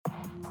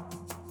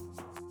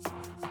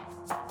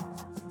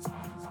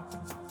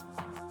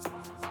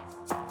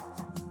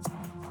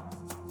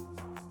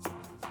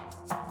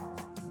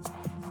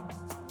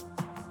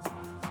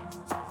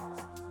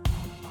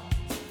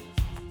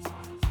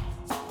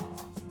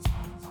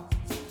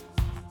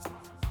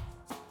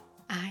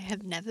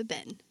have never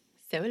been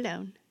so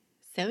alone,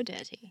 so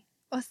dirty,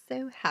 or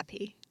so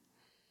happy.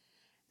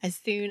 As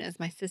soon as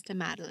my sister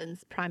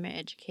Madeline's primary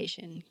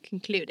education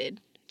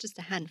concluded, just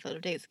a handful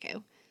of days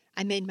ago,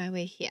 I made my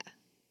way here,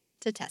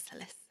 to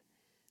Tessalus,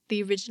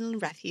 the original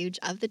refuge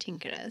of the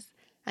Tinkerers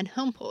and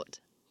home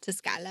port to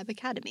Skylab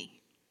Academy.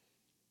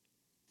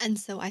 And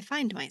so I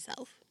find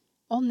myself,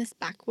 on this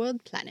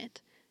backworld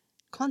planet,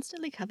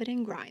 constantly covered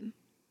in grime,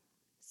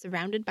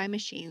 surrounded by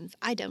machines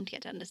I don't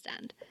yet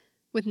understand,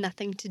 with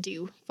nothing to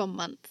do for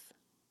months.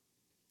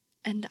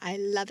 And I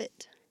love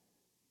it.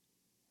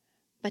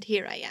 But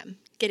here I am,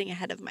 getting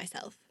ahead of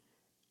myself.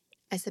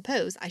 I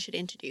suppose I should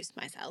introduce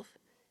myself,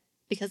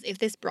 because if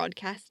this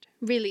broadcast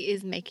really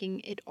is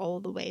making it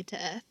all the way to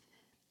Earth,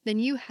 then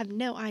you have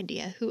no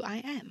idea who I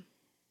am.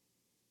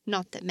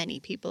 Not that many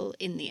people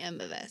in the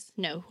Emberverse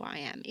know who I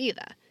am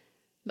either,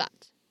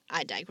 but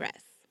I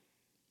digress.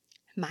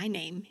 My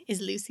name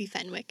is Lucy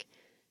Fenwick,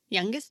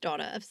 youngest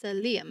daughter of Sir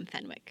Liam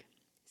Fenwick,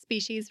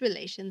 Species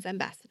Relations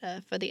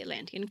Ambassador for the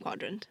Atlantean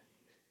Quadrant.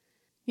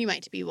 You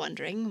might be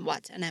wondering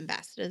what an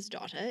ambassador's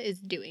daughter is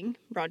doing,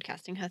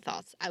 broadcasting her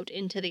thoughts out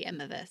into the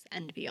Emberverse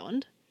and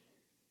beyond.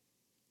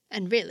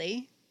 And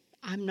really,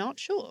 I'm not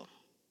sure.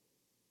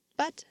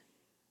 But,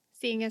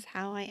 seeing as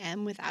how I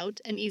am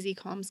without an easy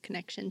comms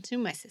connection to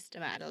my sister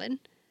Madeline,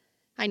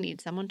 I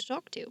need someone to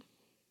talk to.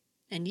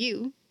 And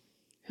you,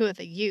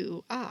 whoever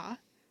you are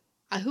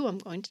who I'm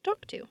going to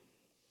talk to.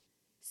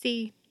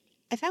 See,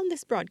 I found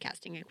this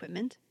broadcasting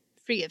equipment,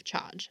 free of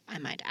charge, I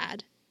might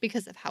add,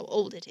 because of how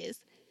old it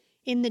is,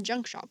 in the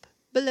junk shop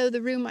below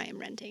the room I am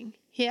renting,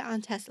 here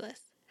on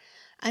Tessalus,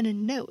 and a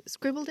note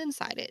scribbled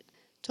inside it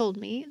told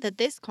me that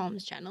this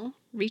comms channel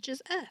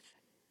reaches Earth.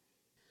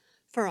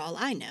 For all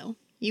I know,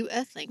 you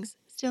Earthlings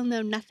still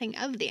know nothing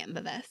of the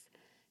Emberverse,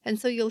 and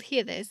so you'll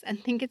hear this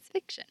and think it's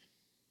fiction.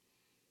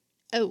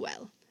 Oh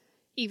well,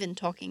 even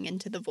talking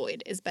into the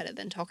void is better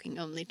than talking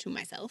only to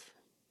myself.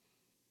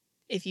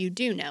 If you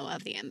do know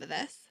of the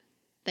Emberverse,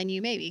 then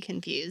you may be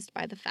confused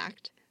by the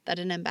fact that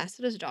an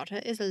ambassador's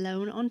daughter is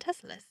alone on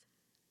Tessalus.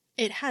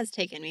 It has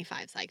taken me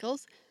 5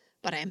 cycles,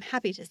 but I am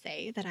happy to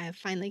say that I have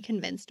finally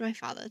convinced my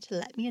father to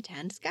let me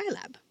attend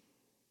Skylab.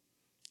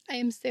 I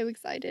am so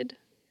excited.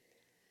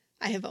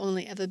 I have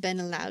only ever been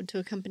allowed to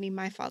accompany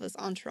my father's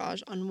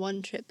entourage on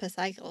 1 trip per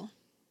cycle.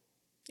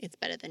 It's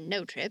better than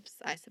no trips,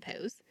 I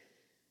suppose,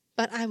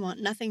 but I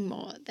want nothing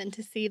more than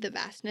to see the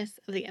vastness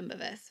of the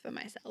Emberverse for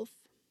myself.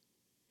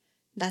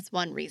 That's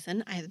one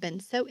reason I have been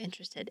so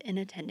interested in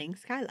attending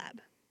Skylab.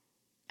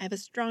 I have a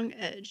strong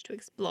urge to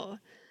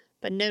explore,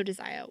 but no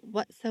desire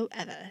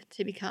whatsoever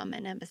to become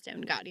an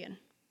Emberstone Guardian.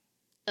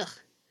 Ugh.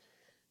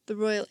 The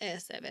Royal Air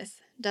Service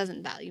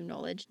doesn't value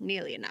knowledge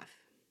nearly enough.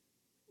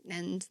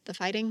 And the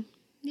fighting,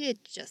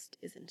 it just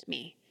isn't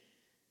me.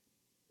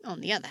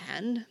 On the other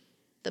hand,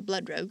 the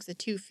Blood Rogues are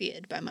too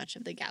feared by much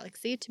of the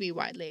galaxy to be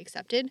widely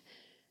accepted,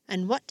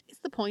 and what is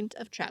the point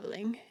of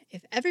traveling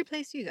if every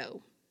place you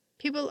go,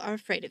 people are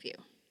afraid of you?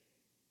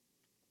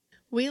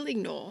 We'll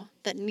ignore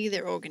that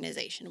neither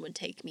organization would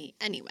take me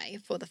anyway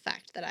for the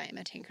fact that I am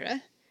a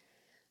tinkerer,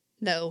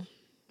 though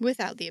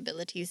without the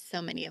abilities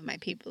so many of my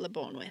people are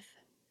born with,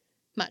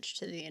 much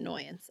to the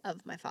annoyance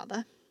of my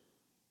father.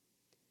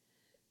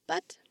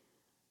 But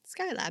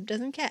Skylab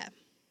doesn't care.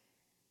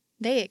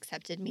 They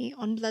accepted me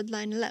on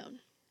bloodline alone,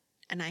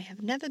 and I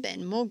have never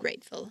been more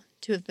grateful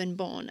to have been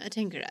born a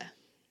tinkerer.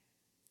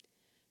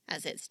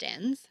 As it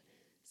stands,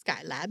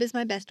 Skylab is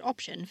my best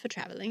option for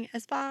traveling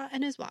as far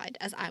and as wide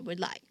as I would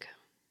like.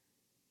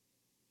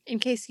 In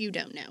case you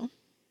don't know,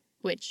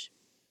 which,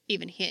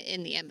 even here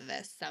in the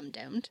Emberverse, some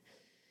don't,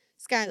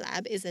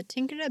 Skylab is a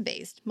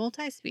tinkerer-based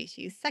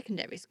multi-species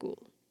secondary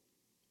school.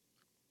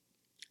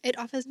 It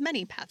offers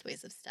many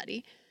pathways of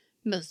study,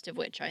 most of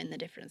which are in the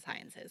different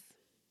sciences.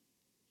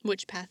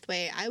 Which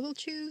pathway I will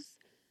choose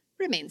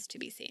remains to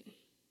be seen.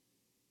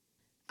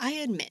 I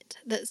admit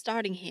that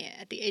starting here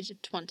at the age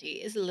of 20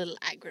 is a little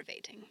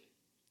aggravating,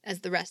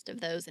 as the rest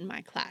of those in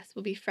my class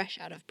will be fresh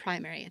out of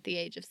primary at the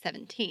age of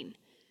 17,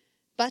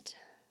 but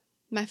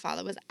my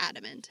father was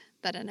adamant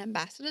that an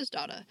ambassador's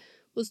daughter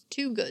was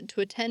too good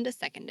to attend a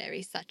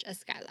secondary such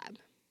as Skylab.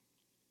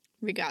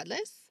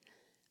 Regardless,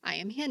 I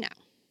am here now,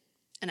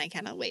 and I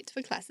cannot wait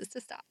for classes to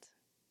start.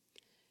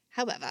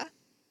 However,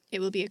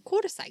 it will be a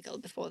quarter cycle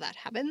before that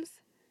happens.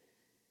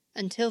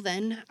 Until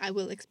then, I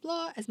will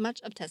explore as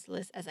much of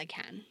Tessalus as I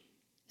can,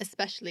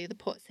 especially the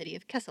port city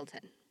of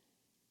Kesselton.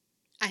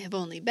 I have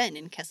only been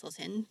in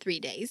Kesselton 3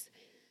 days,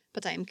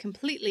 but I am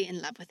completely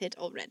in love with it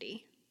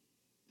already.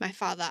 My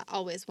father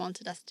always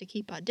wanted us to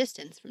keep our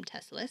distance from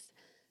Tessalus,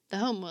 the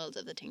homeworld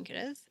of the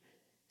Tinkerers,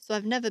 so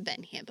I've never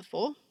been here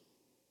before.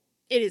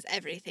 It is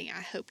everything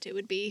I hoped it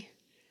would be.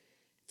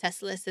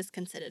 Tessalus is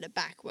considered a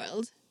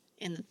backworld,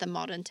 in that the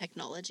modern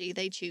technology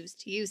they choose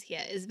to use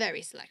here is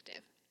very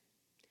selective.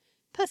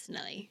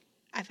 Personally,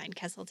 I find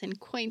Kesselton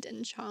quaint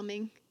and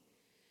charming.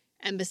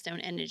 Emberstone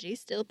energy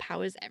still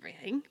powers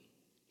everything,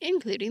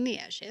 including the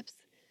airships,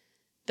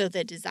 though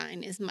their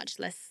design is much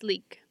less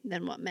sleek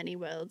than what many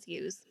worlds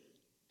use.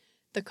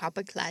 The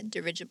copper-clad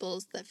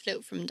dirigibles that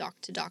float from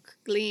dock to dock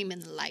gleam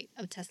in the light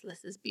of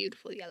Teslas's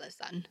beautiful yellow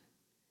sun.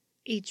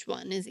 Each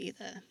one is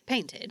either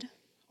painted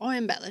or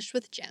embellished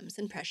with gems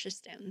and precious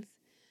stones,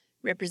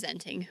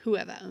 representing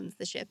whoever owns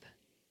the ship.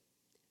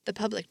 The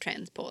public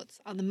transports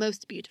are the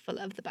most beautiful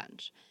of the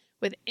bunch,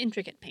 with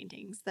intricate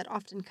paintings that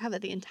often cover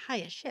the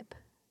entire ship.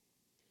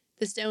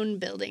 The stone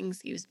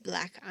buildings use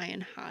black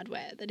iron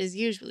hardware that is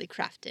usually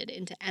crafted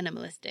into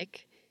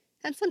animalistic,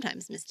 and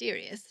sometimes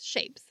mysterious,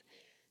 shapes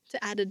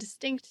to add a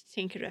distinct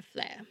Tinkerer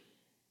flair.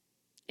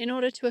 In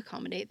order to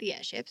accommodate the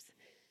airships,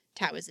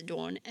 towers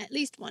adorn at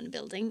least one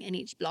building in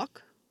each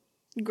block,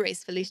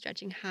 gracefully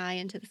stretching high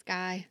into the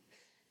sky.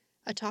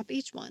 Atop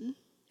each one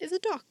is a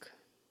dock.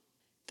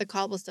 The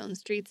cobblestone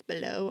streets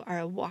below are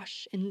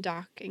awash in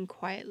dark and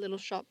quiet little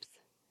shops.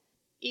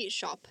 Each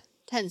shop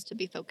tends to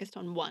be focused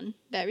on one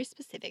very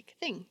specific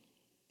thing.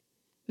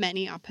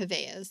 Many are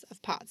purveyors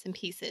of parts and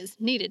pieces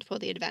needed for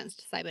the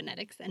advanced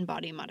cybernetics and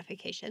body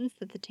modifications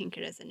that the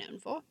Tinkerers are known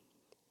for.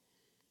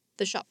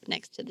 The shop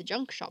next to the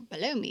junk shop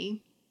below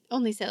me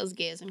only sells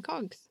gears and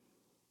cogs.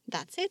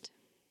 That's it.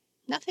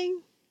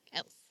 Nothing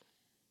else.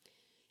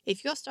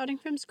 If you're starting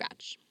from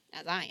scratch,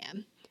 as I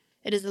am,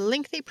 it is a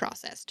lengthy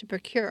process to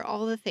procure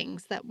all the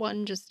things that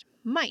one just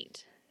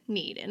might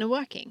need in a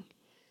working.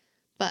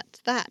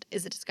 But that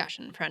is a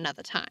discussion for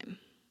another time.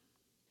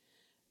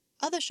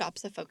 Other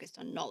shops are focused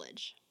on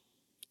knowledge.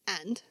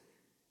 And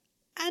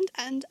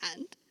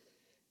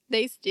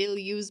they still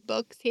use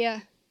books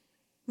here.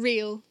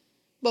 Real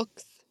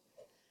books.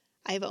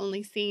 I've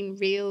only seen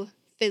real,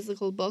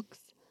 physical books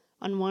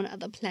on one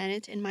other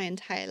planet in my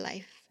entire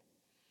life.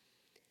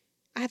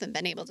 I haven't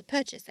been able to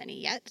purchase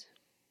any yet,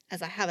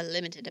 as I have a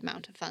limited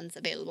amount of funds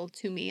available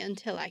to me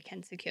until I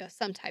can secure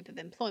some type of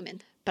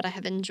employment, but I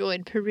have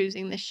enjoyed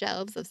perusing the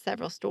shelves of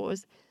several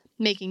stores,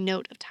 making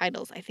note of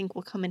titles I think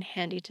will come in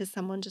handy to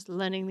someone just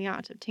learning the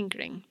art of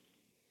tinkering.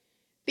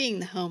 Being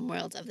the home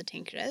world of the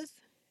Tinkerers,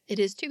 it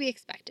is to be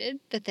expected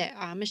that there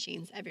are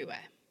machines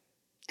everywhere.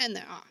 And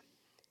there are.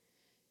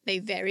 They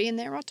vary in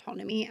their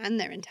autonomy and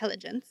their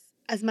intelligence,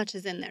 as much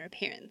as in their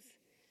appearance,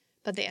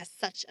 but they are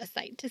such a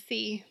sight to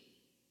see.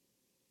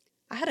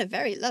 I had a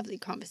very lovely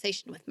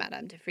conversation with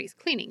Madame de Free's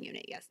cleaning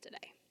unit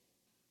yesterday.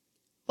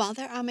 While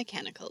there are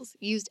mechanicals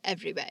used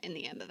everywhere in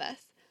the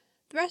Emberverse,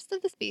 the rest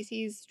of the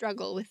species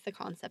struggle with the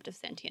concept of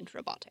sentient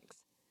robotics,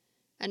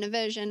 an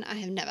aversion I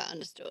have never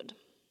understood.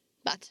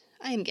 But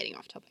I am getting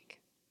off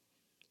topic.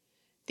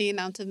 The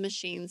amount of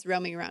machines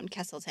roaming around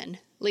Kesselton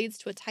leads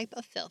to a type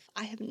of filth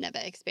I have never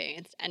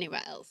experienced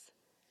anywhere else.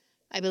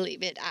 I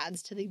believe it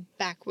adds to the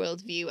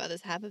backworld view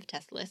others have of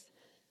Teslas.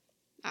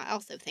 I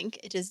also think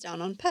it is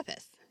done on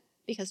purpose,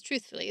 because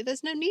truthfully,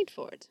 there's no need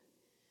for it.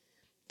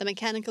 The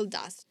mechanical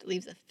dust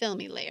leaves a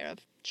filmy layer of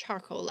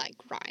charcoal-like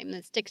grime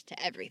that sticks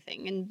to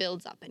everything and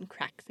builds up in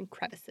cracks and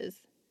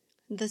crevices.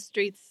 The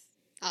streets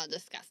are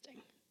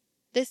disgusting.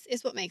 This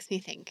is what makes me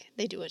think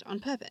they do it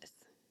on purpose.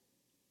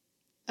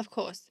 Of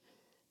course,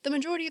 the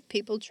majority of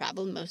people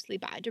travel mostly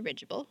by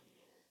dirigible,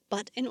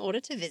 but in order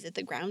to visit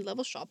the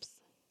ground-level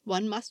shops,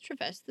 one must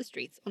traverse the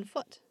streets on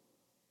foot.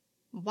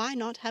 Why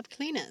not have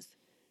cleaners?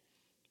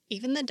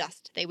 Even the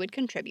dust they would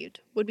contribute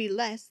would be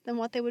less than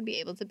what they would be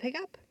able to pick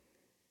up.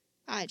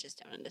 I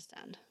just don't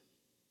understand.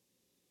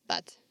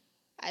 But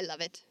I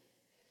love it.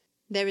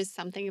 There is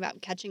something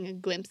about catching a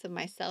glimpse of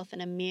myself in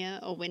a mirror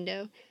or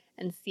window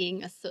and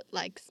seeing a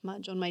soot-like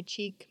smudge on my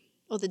cheek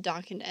or the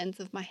darkened ends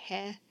of my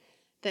hair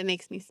that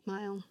makes me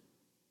smile.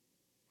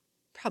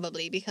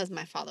 Probably because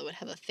my father would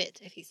have a fit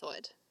if he saw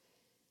it.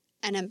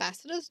 An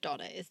ambassador's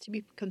daughter is to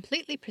be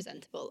completely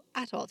presentable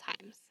at all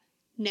times.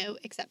 No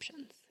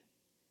exceptions.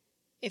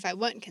 If I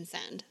weren't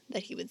concerned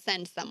that he would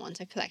send someone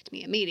to collect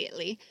me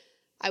immediately,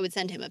 I would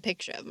send him a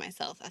picture of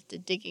myself after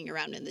digging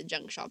around in the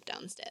junk shop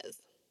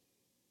downstairs.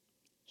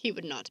 He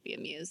would not be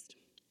amused.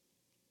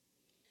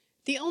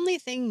 The only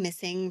thing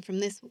missing from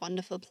this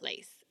wonderful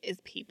place is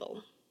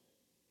people.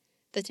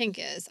 The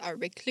Tinkers are a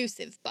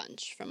reclusive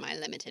bunch from my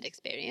limited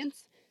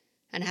experience,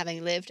 and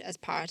having lived as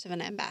part of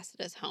an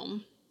ambassador's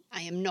home,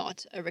 I am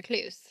not a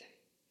recluse.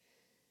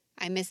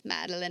 I miss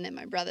Madeline and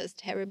my brothers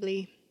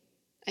terribly.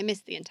 I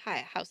miss the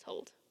entire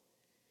household.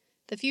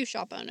 The few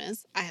shop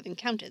owners I have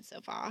encountered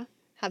so far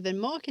have been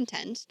more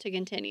content to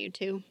continue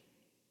to,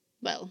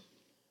 well,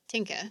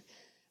 tinker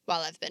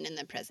while I've been in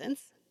their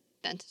presence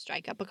than to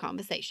strike up a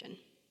conversation.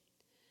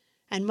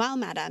 And while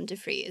Madame de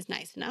Free is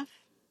nice enough,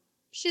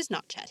 she's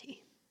not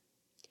chatty.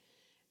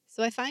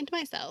 So I find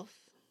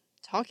myself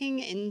talking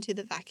into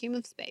the vacuum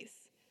of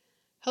space,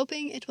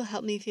 hoping it will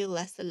help me feel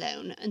less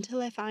alone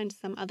until I find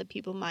some other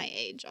people my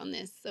age on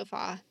this, so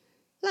far,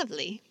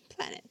 lovely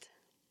planet.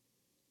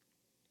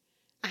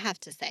 I have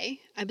to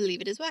say, I believe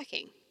it is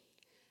working.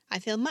 I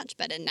feel much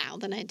better now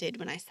than I did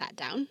when I sat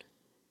down.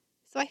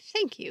 So I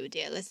thank you,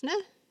 dear listener,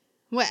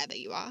 wherever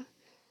you are.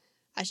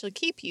 I shall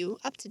keep you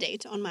up to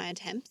date on my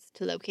attempts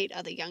to locate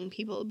other young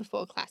people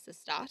before classes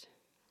start.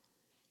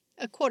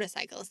 A quarter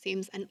cycle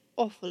seems an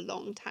awful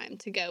long time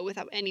to go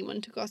without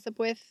anyone to gossip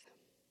with.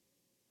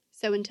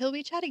 So until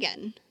we chat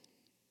again,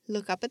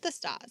 look up at the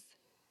stars,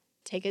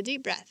 Take a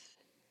deep breath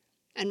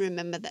and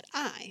remember that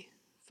I,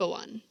 for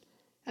one,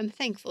 am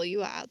thankful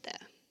you are out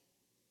there.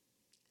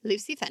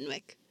 Lucy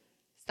Fenwick,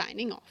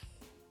 signing off.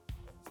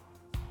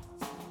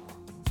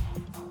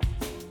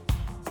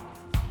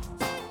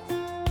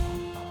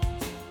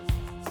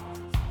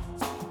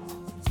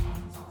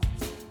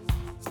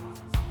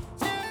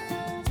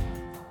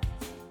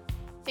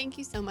 Thank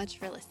you so much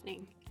for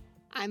listening.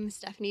 I'm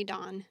Stephanie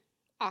Dawn,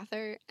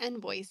 author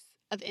and voice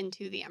of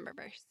Into the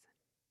Emberverse.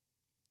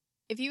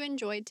 If you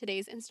enjoyed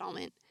today's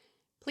installment,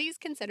 please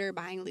consider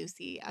buying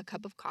Lucy a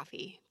cup of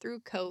coffee through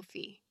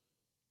Ko-fi.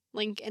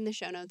 Link in the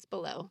show notes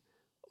below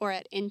or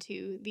at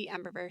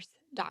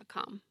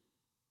intotheemberverse.com.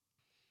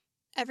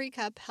 Every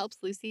cup helps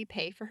Lucy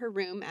pay for her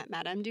room at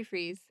Madame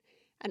Dufries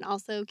and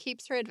also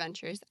keeps her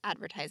adventures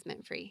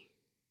advertisement-free.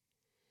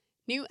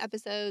 New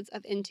episodes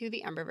of Into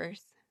the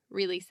Emberverse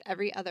release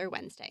every other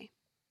Wednesday,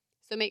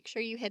 so make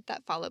sure you hit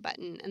that follow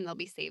button and they'll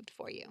be saved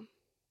for you.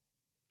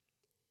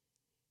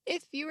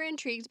 If you were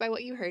intrigued by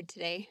what you heard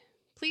today,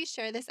 please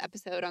share this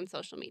episode on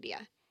social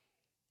media.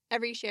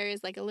 Every share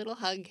is like a little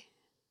hug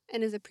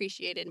and is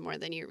appreciated more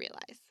than you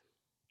realize.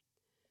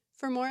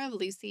 For more of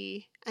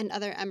Lucy and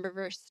other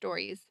Emberverse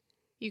stories,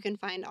 you can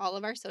find all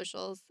of our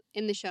socials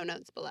in the show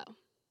notes below.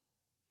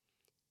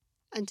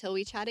 Until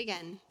we chat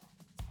again,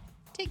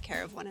 take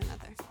care of one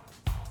another.